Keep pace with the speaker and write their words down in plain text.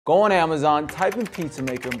Go on Amazon, type in pizza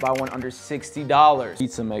maker and buy one under $60.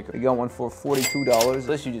 Pizza maker. You got one for $42.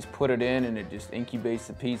 Unless you just put it in and it just incubates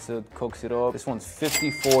the pizza, cooks it up. This one's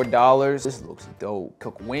 $54. This looks dope.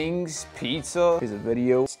 Cook wings, pizza. Here's a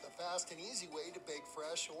video. It's the fast and easy way to bake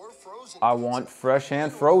fresh or frozen. I want fresh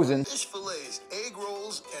and frozen. Fish fillets, egg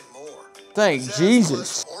rolls, and more. Thank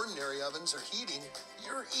Jesus. Ordinary ovens are heating.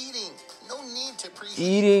 You're eating. No need to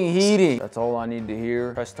preheat. Heating. That's all I need to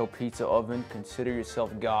hear. Presto Pizza Oven. Consider yourself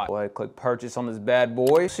God. Go ahead, click purchase on this bad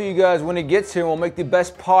boy. See you guys when it gets here. We'll make the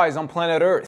best pies on planet Earth.